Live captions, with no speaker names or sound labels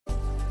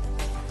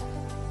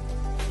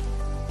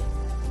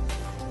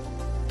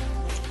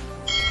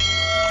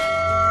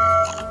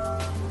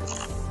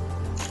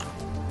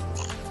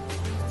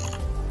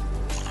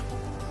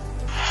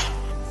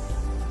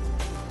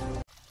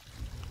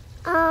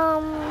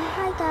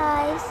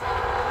Hi guys.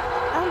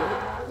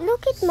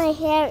 Look at my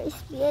hair. It's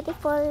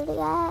beautiful,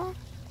 yeah.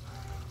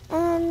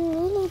 And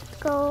we need to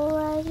go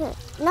right here.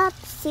 Not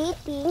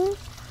sitting.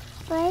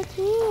 Right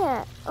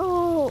here.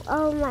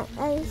 Oh my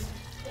eyes.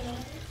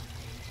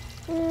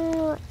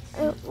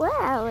 Where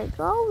are we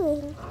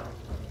going?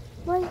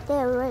 Right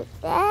there, right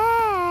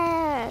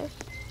there.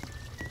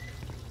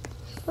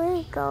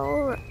 We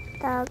go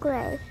the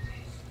gray.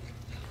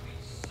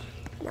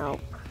 No.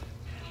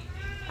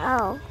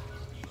 Oh.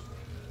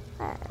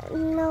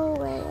 No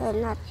way,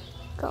 I'm not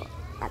go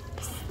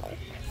upstairs.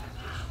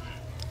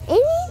 I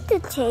need to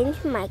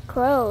change my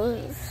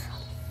clothes.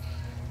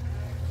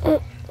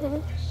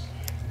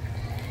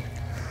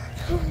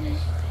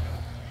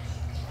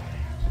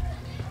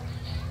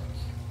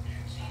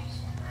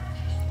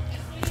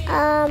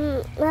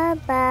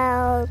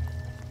 About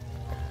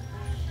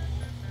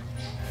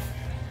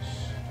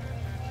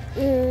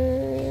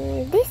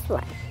this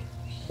one.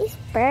 It's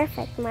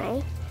perfect,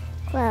 my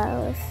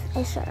clothes,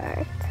 a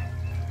shirt.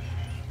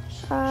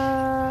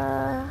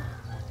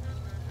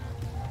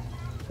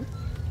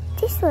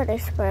 This one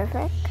is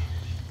perfect.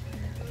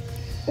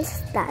 It's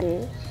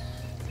done.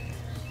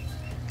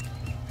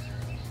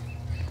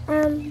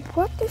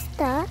 What is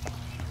that?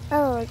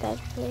 Oh, that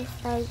is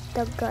like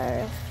the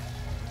girl.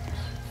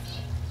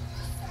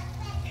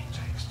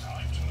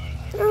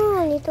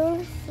 Oh,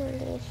 little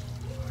silly.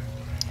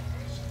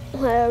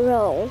 We're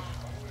wrong.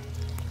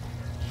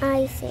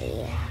 I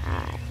say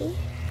hi.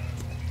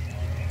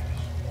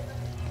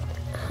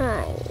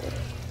 Hi.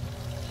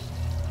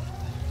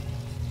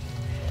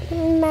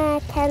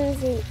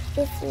 Mackenzie.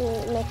 It's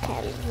me,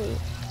 Mackenzie.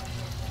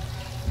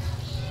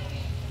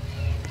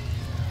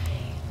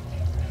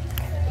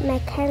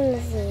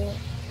 Mackenzie.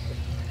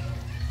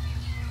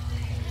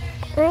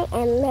 I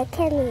am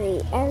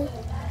Mackenzie, and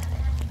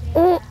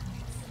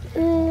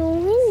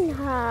we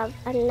have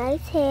a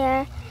nice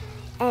hair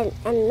and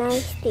a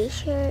nice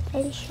t-shirt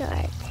and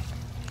shirt.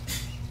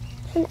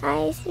 And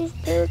eyes is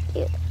so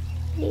cute.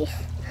 This.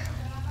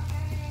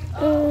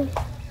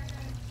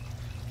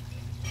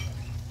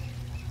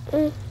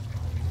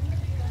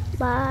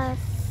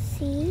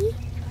 Bossy.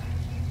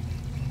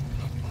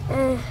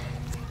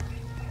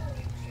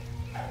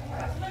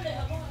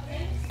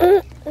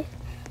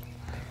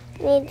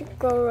 Need to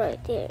go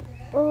right there.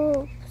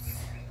 Oops.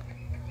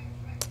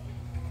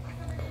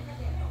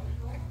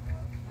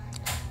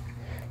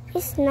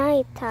 It's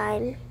night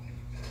time.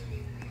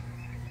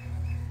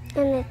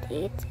 And it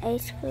eats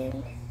ice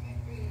cream.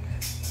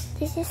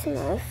 This is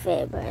my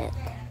favorite.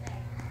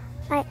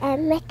 I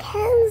am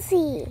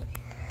Mackenzie.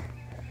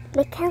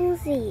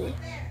 Mackenzie.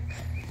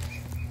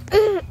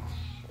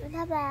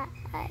 Bye-bye.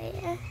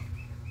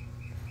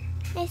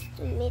 Nice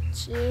to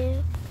meet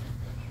you.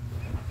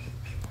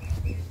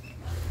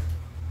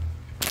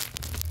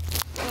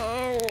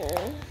 And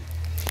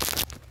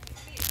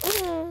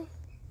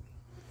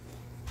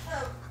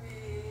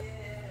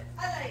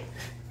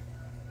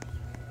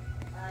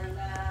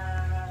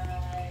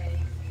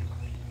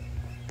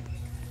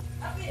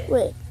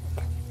wait,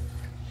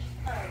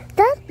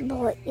 that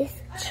boy is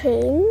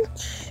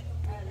changed,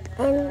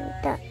 and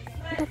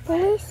the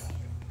police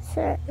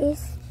sir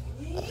is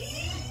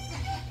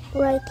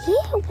right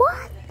here.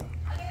 What?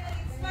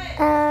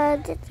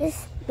 That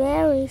is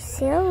very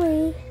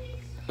silly.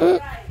 You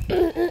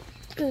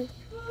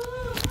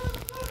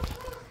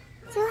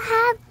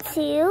have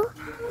to.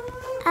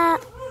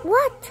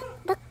 What?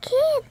 The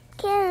kid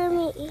carry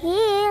me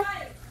here.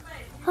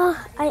 Oh,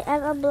 I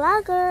am a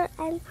blogger,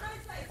 and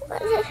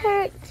what is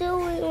her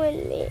doing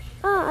with me?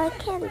 Oh, I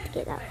can't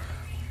get up.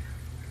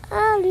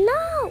 Oh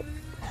no!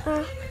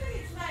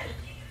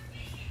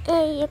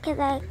 Hey, you can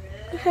like.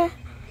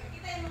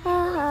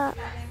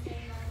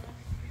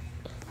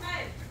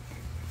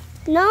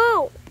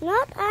 No,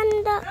 not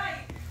under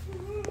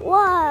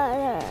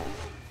water.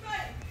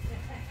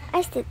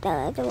 I still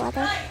don't the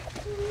water.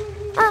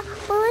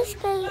 Police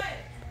guy,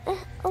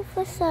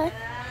 officer,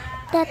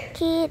 that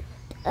kid,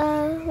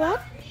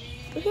 what?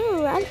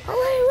 You run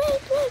away,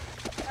 wait.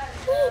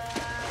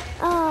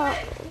 Oh,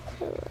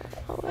 he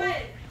ran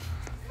away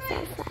so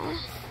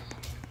fast.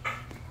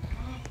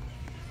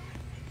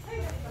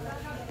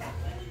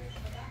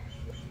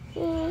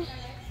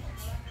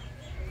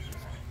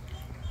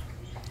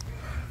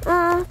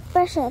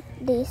 First at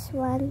this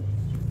one.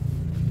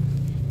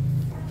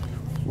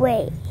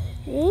 Wait,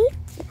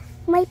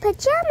 my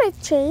pajama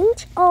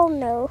change? Oh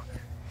no,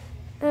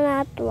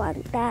 I don't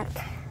want that.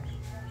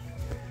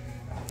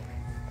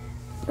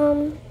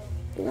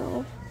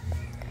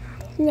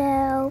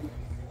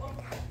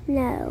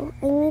 No,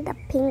 I need a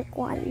pink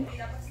one.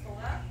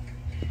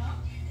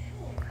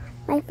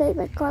 My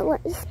favorite color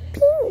is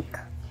pink.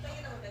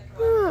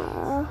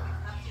 Oh,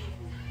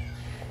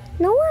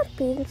 no more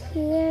pink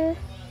here.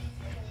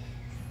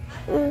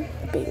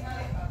 Pink.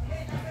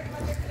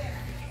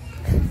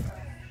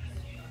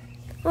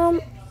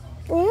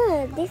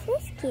 Yeah, this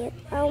is cute.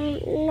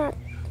 Not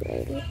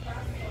really.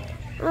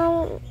 I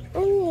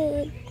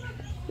need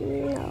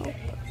no.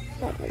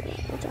 I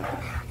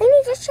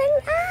need to shine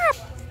up.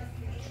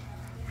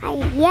 I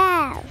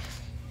have.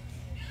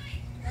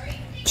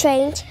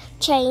 Change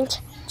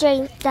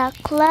the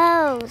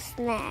clothes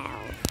now.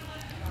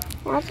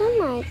 What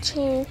am I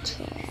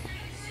changing?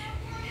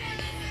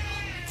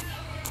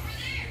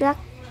 Like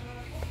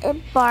a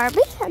Barbie?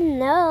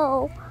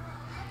 No,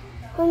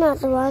 I'm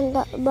not want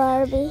that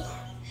Barbie.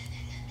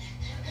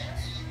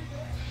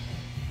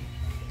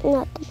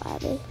 Not the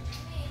Barbie.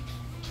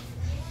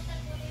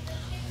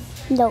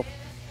 Nope.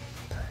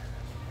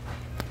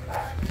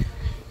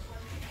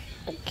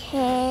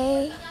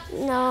 Okay.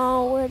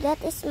 No,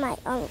 that is my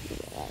own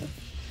way.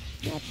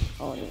 Not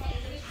own.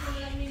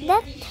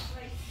 That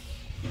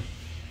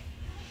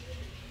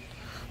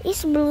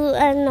is blue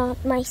and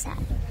not my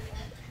son.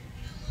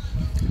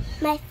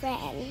 My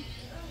friend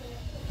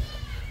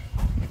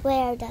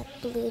wear that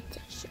blue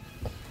t-shirt.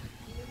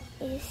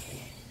 Is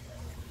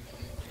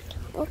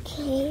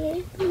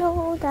okay.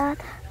 No, that.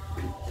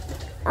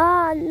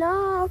 Oh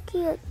no,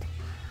 cute.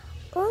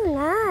 Oh,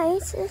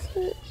 nice.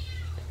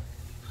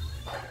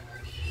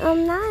 Oh,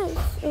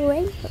 nice. A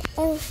rainbow.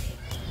 Oh,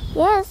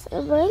 yes,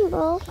 a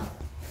rainbow.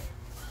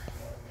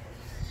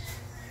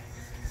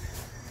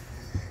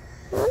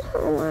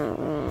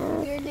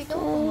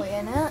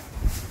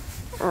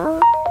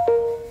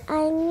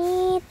 I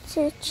need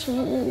to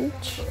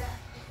change.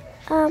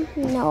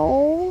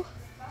 No.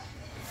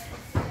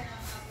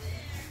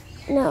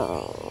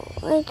 No,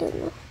 I don't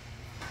know.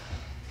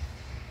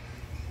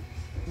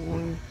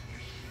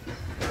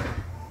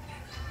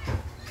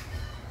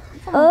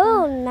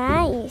 Oh,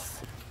 nice.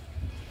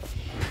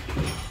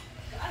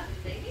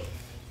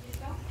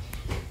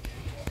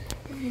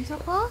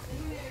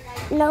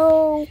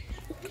 No.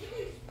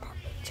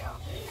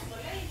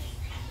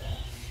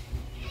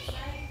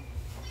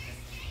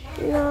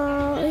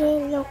 No, he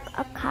look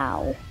a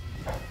cow.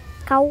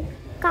 Cow.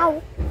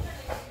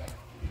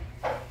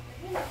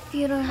 If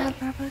you don't have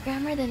proper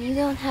grammar, then you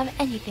don't have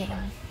anything.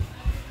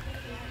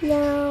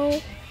 No.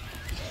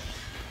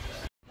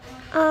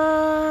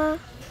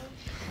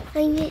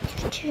 I need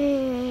to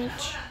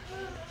change.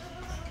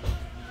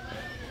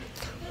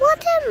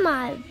 What am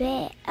I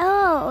wearing?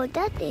 Oh,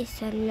 that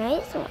is a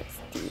nice one,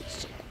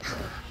 t-shirt.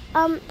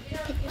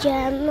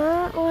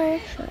 Pajama or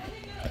shirt?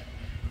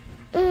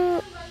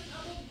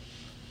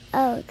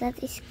 Oh,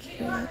 that is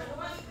cute.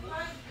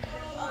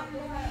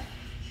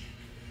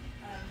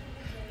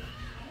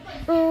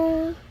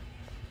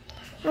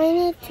 I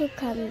need to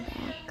come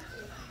back.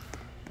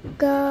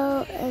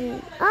 Go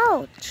and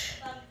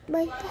ouch,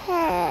 my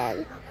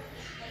head.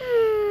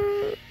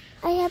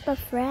 I have a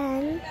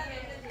friend.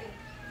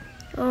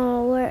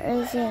 Oh, where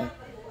is it?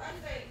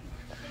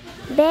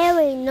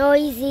 Very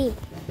noisy.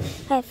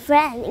 My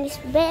friend is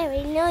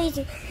very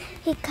noisy.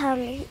 He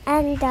comes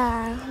and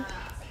a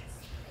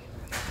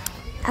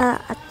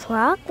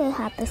truck. They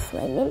have a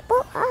swimming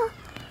pool. I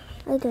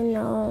don't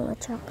know. A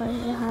truck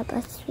will have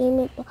a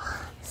swimming pool.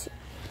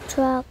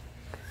 Truck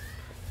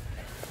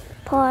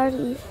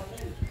party.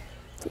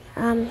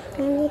 I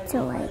need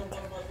to wait.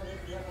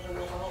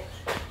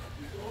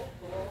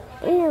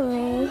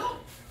 Anyway,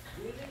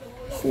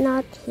 it's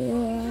not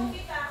here.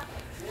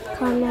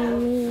 Come on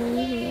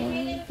me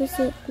here.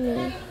 Visit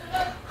me.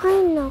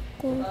 Hi,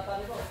 Naku.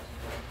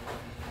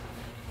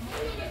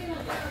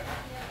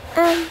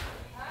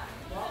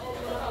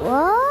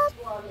 What?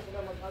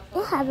 I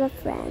have a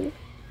friend.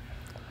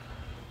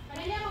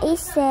 He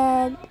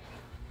said,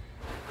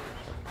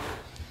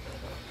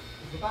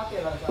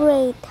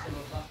 wait,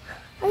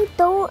 I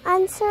don't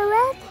answer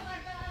it.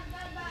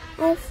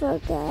 I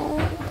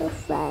forget the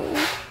friend.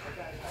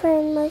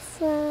 My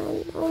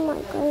friend. Oh my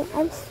god,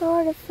 I'm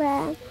sorry,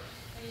 friend.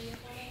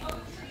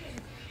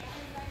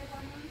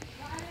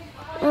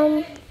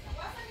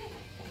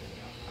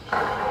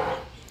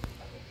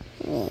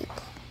 Wait.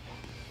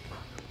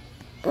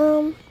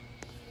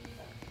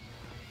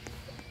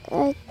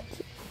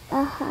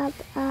 I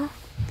have a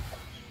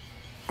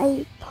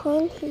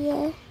iPhone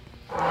here.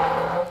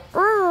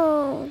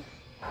 Oh.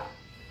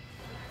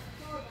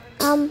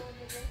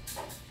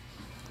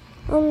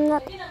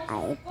 Not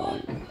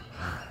iPhone.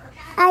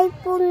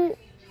 iPhone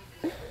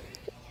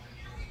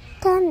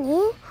 10,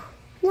 eh?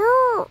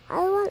 No,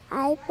 I want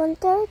iPhone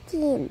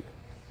 13.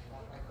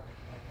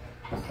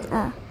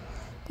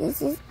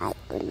 This is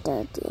iPhone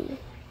 13.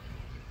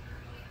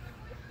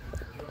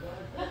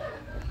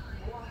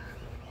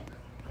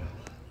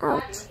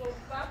 Ouch.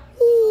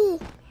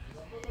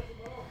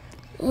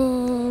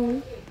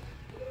 And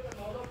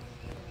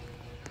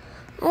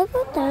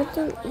iPhone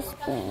 13 is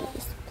very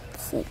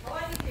expensive.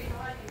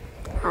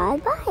 I'll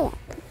buy it.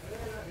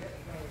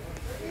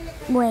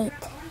 Wait,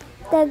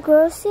 the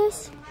grocery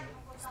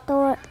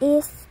store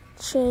is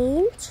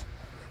changed?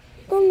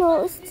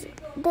 No,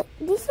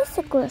 this is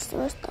a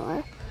grocery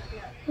store.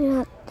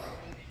 Not.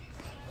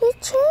 It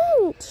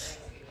changed.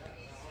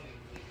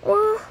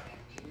 What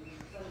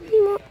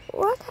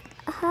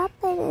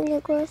happened in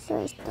the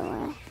grocery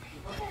store?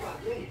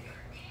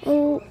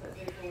 And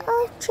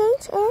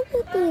change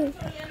everything.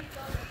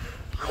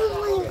 Oh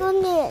my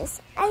goodness.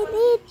 I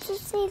need to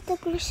save the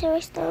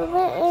grocery store.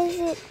 Where is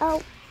it?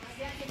 Oh,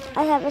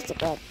 I have a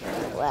secret.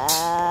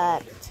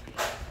 What?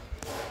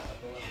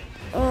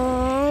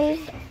 And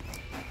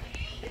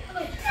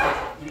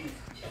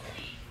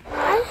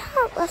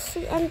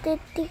see on the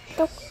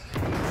TikTok.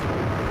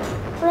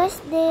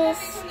 Press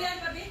this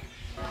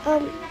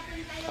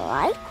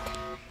light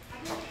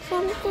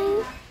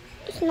something.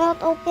 It's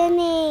not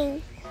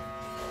opening.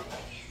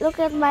 Look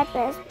at my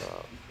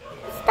Facebook.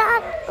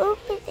 Stop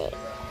opening.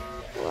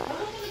 What?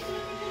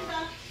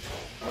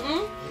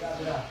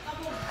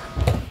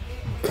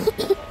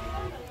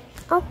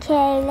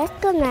 Okay, let's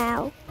go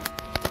now.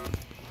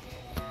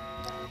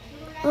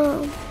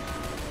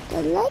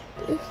 The light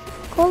is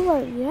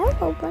color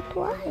yellow, but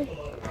why?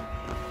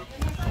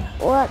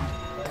 What?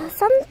 There's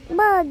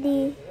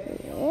somebody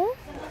here?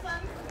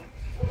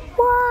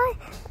 Why?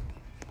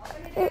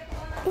 It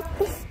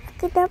is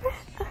Kadabra.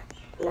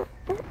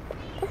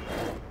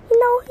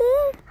 No,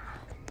 here.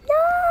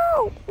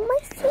 No, my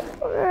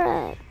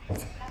secret.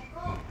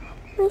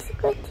 My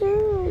secret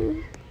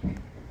room.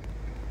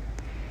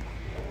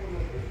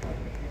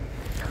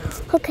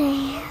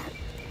 Okay,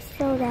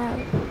 slow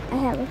down. I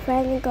have a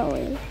friend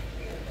going.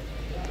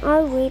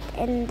 I'll wait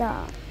in the.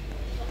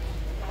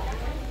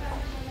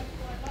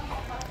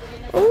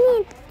 I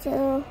need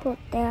the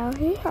hotel.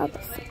 He has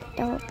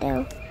the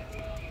hotel.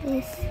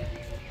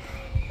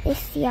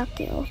 It's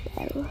Yaki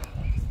Hotel.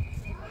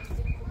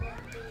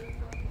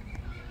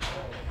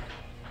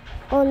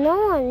 Oh, no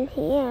one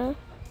here.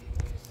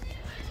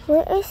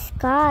 Where is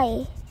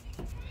Sky?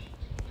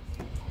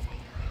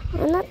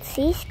 I not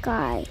see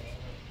Sky.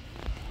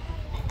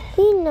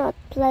 He's not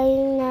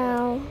playing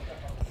now.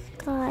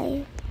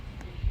 Sky.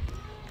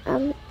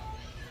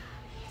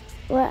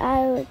 Where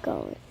are we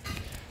going?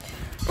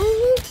 I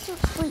need to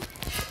sleep.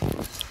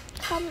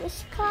 Come,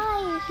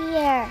 Sky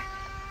here.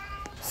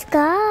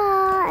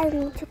 Sky, I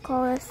need to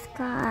call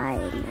Sky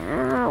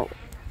now.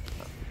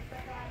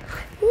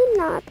 He's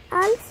not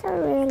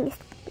answering.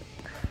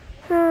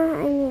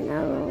 I'm in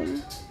a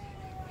room.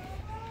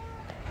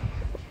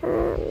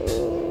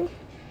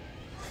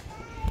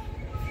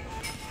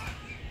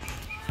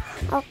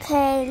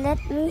 Okay, let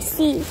me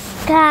see.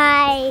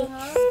 Sky.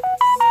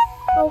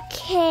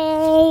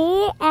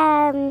 Okay,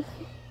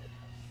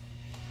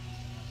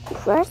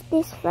 first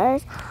things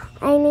first,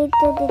 I need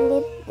to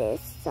delete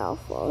this cell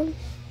phone.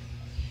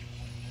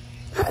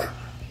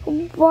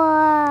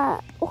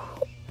 What?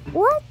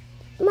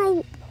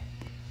 My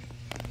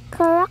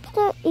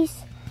character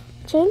is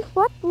changed?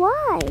 What?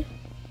 Why?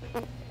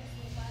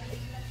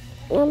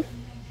 I'm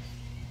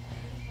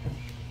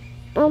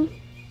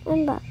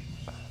back.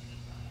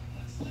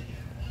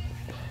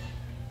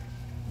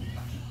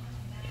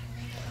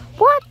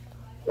 What?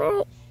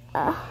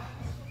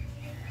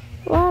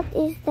 What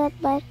is that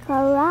my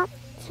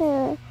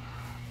character?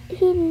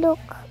 He look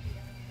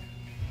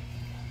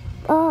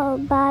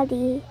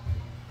body.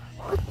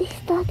 What is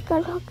that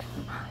character?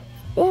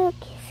 They're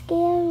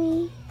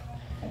scary.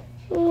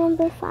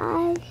 Number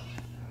 5.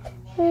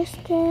 They're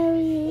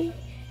scary.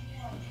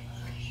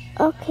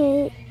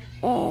 Okay,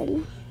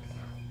 and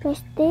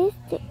press this.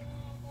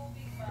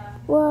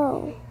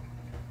 Whoa.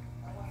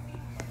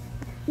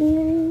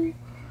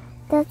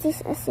 That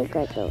is a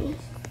secret room.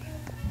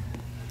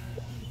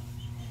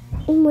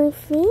 My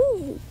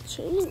face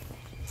changed.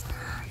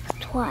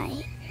 But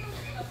why?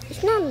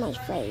 It's not my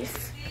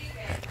face.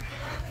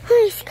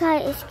 Hi, Sky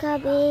is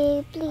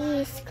coming.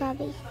 Please, Sky.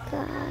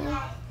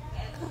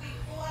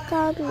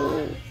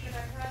 Coming.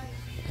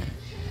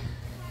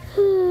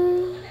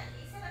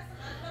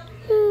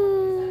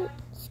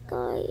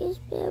 Sky is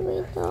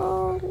very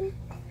long.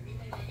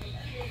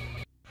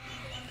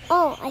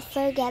 Oh, I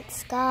forgot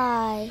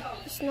Sky.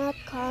 It's not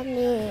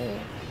coming.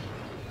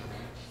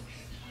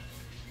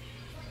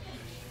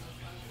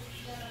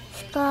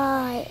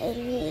 Sky, I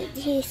need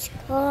you,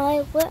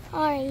 Sky. Where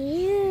are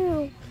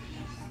you?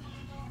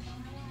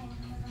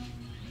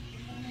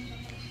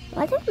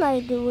 What am I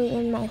doing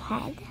in my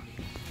head?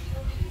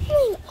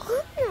 Oh my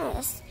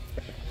goodness.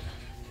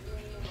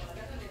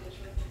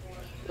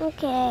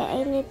 Okay,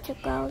 I need to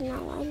go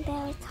now. I'm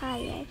very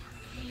tired.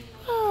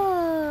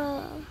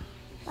 Oh,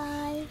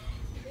 bye.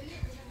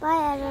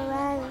 Bye,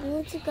 everyone. I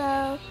need to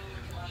go.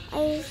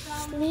 I'm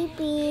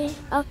sleepy.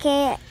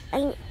 Okay,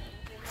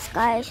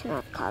 Sky is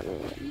not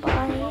coming.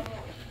 Bye.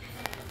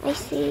 I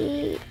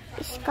see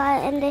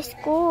Sky in the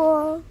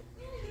school.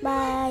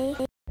 Bye.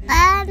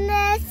 And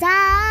the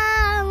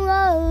sun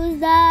goes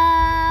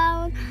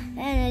down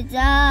and it's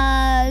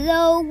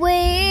all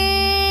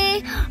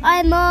away.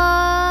 I'm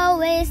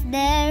always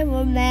there.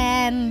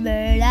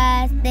 Remember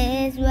that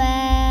this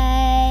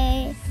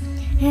way.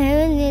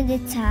 And in the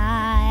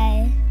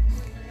time,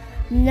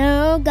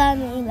 no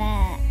coming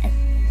back.